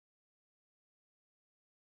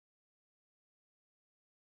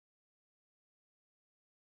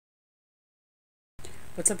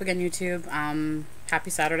What's up again, YouTube? Happy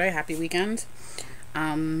Saturday, happy weekend.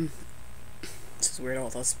 This is weird, all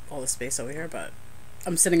this space over here, but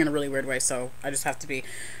I'm sitting in a really weird way, so I just have to be.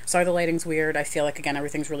 Sorry the lighting's weird. I feel like, again,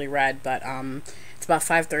 everything's really red, but it's about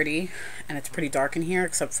 5:30, and it's pretty dark in here,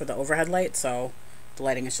 except for the overhead light, so the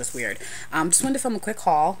lighting is just weird. Just wanted to film a quick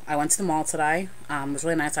haul. I went to the mall today. It was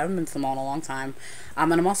really nice. I haven't been to the mall in a long time.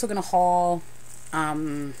 And I'm also going to haul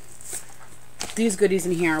these goodies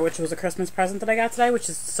in here, which was a Christmas present that I got today, which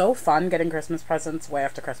is so fun, getting Christmas presents way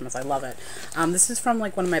after Christmas. I love it. This is from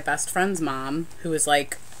like one of my best friend's mom, who is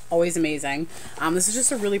like always amazing. This is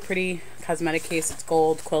just a really pretty cosmetic case. It's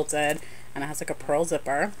gold quilted, and it has like a pearl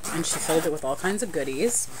zipper, and she filled it with all kinds of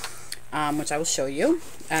goodies, which I will show you.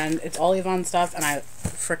 And it's all Avon stuff, and I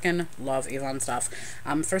freaking love Avon stuff.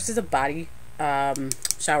 First is a body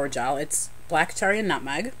shower gel. It's black cherry and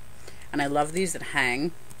nutmeg, and I love these that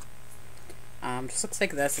hang. Just looks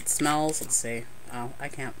like this. It smells, let's see. Oh, I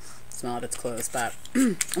can't smell it. It's closed, but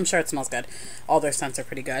I'm sure it smells good. All their scents are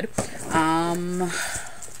pretty good.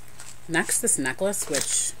 Next, this necklace,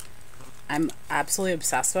 which I'm absolutely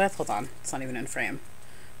obsessed with. Hold on. It's not even in frame.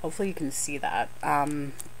 Hopefully you can see that.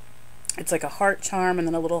 It's like a heart charm and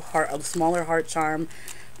then a smaller heart charm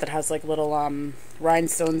that has like little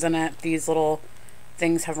rhinestones in it. These little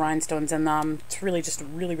things have rhinestones in them. It's really just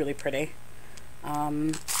really, really pretty.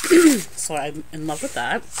 So I'm in love with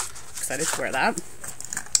that. Excited to wear that.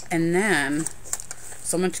 And then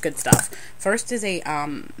so much good stuff. First is a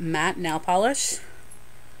matte nail polish.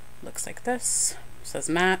 Looks like this. It says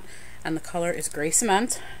matte, and the color is gray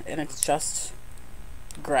cement, and it's just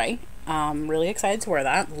gray. Really excited to wear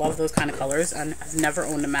that. Love those kind of colors, and I've never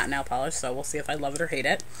owned a matte nail polish, so we'll see if I love it or hate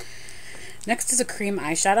it. Next is a cream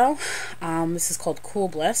eyeshadow. This is called Cool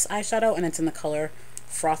Bliss eyeshadow, and it's in the color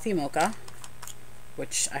Frothy Mocha,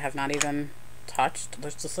 which I have not even touched.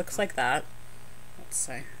 It just looks like that. Let's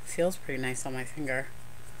see. It feels pretty nice on my finger.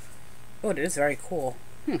 Oh, it is very cool.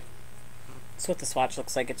 That's what the swatch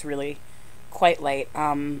looks like. It's really quite light.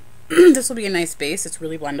 This will be a nice base. It's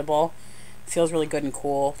really blendable. Feels really good and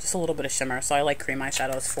cool. Just a little bit of shimmer. So I like cream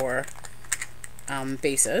eyeshadows for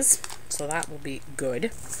bases. So that will be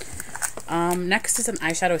good. Next is an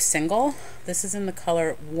eyeshadow single. This is in the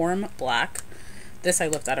color Warm Black. This I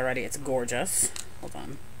looked at already. It's gorgeous. Hold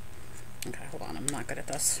on. Okay, hold on. I'm not good at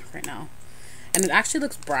this right now. And it actually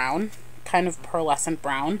looks brown. Kind of pearlescent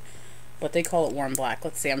brown. But they call it Warm Black.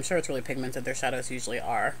 Let's see. I'm sure it's really pigmented. Their shadows usually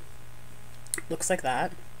are. Looks like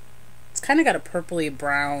that. It's kind of got a purpley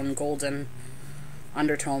brown golden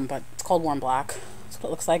undertone, but it's called Warm Black. That's what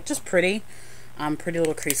it looks like. Just pretty. Pretty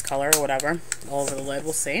little crease color or whatever. All over the lid.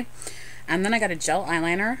 We'll see. And then I got a gel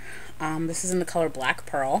eyeliner. This is in the color Black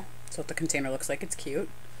Pearl. That's what the container looks like. It's cute.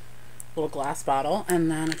 Little glass bottle.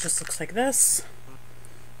 And then it just looks like this.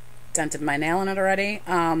 Dented my nail in it already.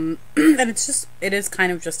 And it is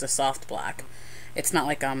kind of just a soft black. It's not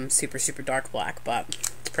like super, super dark black, but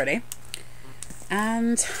it's pretty.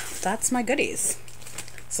 And that's my goodies.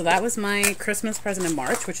 So that was my Christmas present in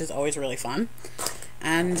March, which is always really fun.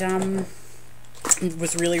 And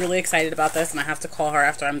was really, really excited about this, and I have to call her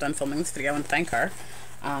after I'm done filming this video and thank her.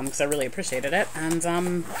 Because I really appreciated it. And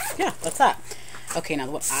yeah, that's that. Okay, now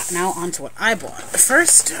on to what I bought.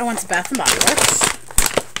 First, I went to Bath & Body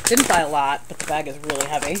Works. Didn't buy a lot, but the bag is really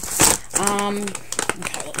heavy.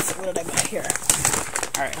 Okay, let's see, what did I buy here?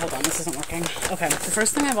 Alright, hold on, this isn't working. Okay, the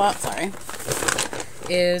first thing I bought,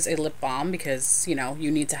 is a lip balm, because, you know,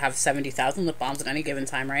 you need to have 70,000 lip balms at any given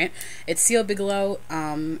time, right? It's C.O. Bigelow.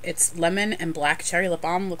 It's lemon and black cherry lip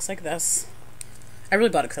balm. Looks like this. I really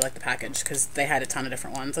bought it because I like the package, because they had a ton of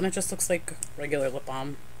different ones, and it just looks like regular lip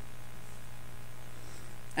balm.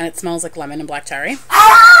 And it smells like lemon and black cherry.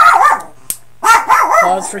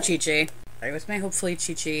 Pause for Chi-Chi. Are with me? Hopefully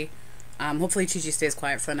Chi-Chi stays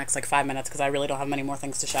quiet for the next like 5 minutes, because I really don't have many more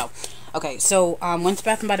things to show. Okay, so went to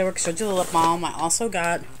Bath & Body Works, showed you the lip balm. I also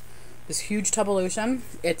got this huge tub of lotion.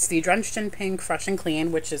 It's the Drenched in Pink Fresh and Clean,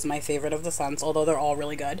 which is my favorite of the scents, although they're all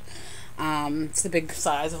really good. It's the big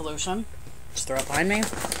size of lotion. Just throw it behind me.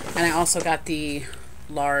 And I also got the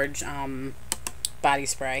large body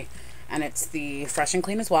spray, and it's the Fresh and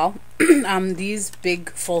Clean as well. These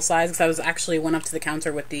big full size, because I went up to the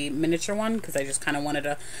counter with the miniature one, because I just kind of wanted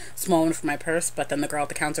a small one for my purse, but then the girl at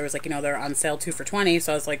the counter was like, you know, they're on sale 2 for $20,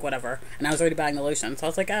 so I was like, whatever. And I was already buying the lotion, so I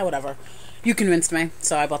was like, whatever. You convinced me,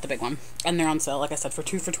 so I bought the big one. And they're on sale, like I said, for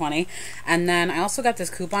 2 for $20. And then I also got this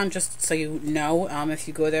coupon, just so you know, if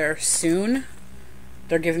you go there soon,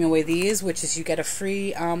 they're giving away these, which is you get a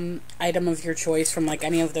free item of your choice from like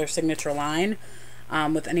any of their signature line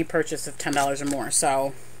with any purchase of $10 or more.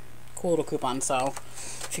 So cool little coupon. So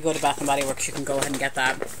if you go to Bath & Body Works, you can go ahead and get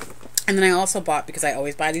that. And then I also bought, because I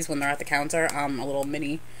always buy these when they're at the counter, a little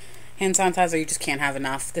mini hand sanitizer. You just can't have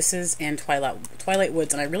enough. This is in Twilight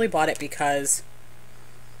Woods, and I really bought it because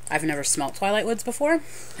I've never smelt Twilight Woods before,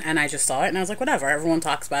 and I just saw it, and I was like, whatever, everyone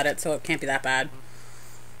talks about it, so it can't be that bad.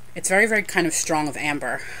 It's very, very kind of strong of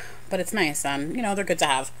amber, but it's nice, and, you know, they're good to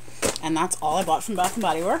have. And that's all I bought from Bath &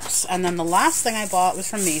 Body Works. And then the last thing I bought was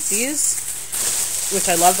from Macy's, which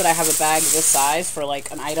I love that I have a bag this size for,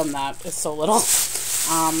 like, an item that is so little.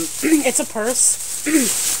 It's a purse,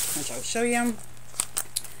 which I'll show you.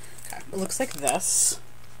 Okay, it looks like this.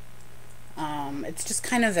 It's just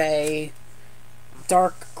kind of a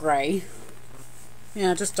dark gray.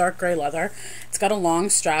 Yeah, just dark gray leather. It's got a long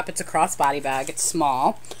strap. It's a crossbody bag. It's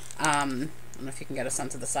small. I don't know if you can get a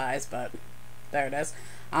sense of the size, but there it is.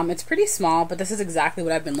 It's pretty small, but this is exactly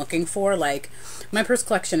what I've been looking for. Like, my purse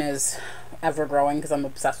collection is ever growing because I'm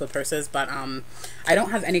obsessed with purses, but I don't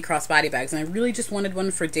have any crossbody bags, and I really just wanted one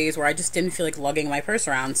for days where I just didn't feel like lugging my purse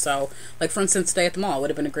around. So, like, for instance, today at the mall, it would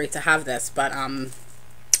have been great to have this, but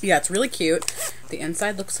yeah, it's really cute. The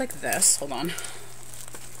inside looks like this. Hold on.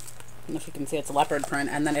 I don't know if you can see, it's a leopard print,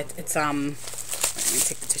 and then it's let me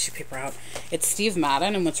take the tissue paper out. It's Steve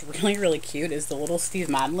Madden, and what's really, really cute is the little Steve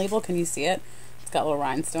Madden label. Can you see it? It's got little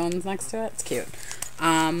rhinestones next to it. It's cute.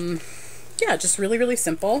 Yeah, just really, really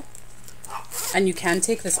simple. And you can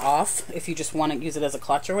take this off if you just want to use it as a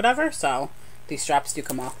clutch or whatever, so these straps do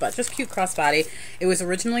come off, but just cute crossbody. It was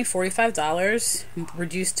originally $45,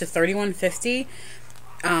 reduced to $31.50,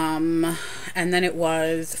 and then it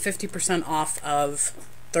was 50% off of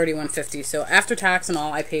 $31.50. So after tax and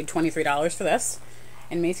all, I paid $23 for this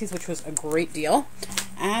in Macy's, which was a great deal.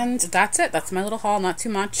 And that's it. That's my little haul. Not too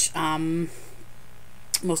much.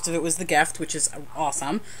 Most of it was the gift, which is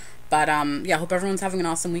awesome. But yeah, hope everyone's having an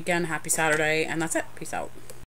awesome weekend. Happy Saturday, and that's it. Peace out.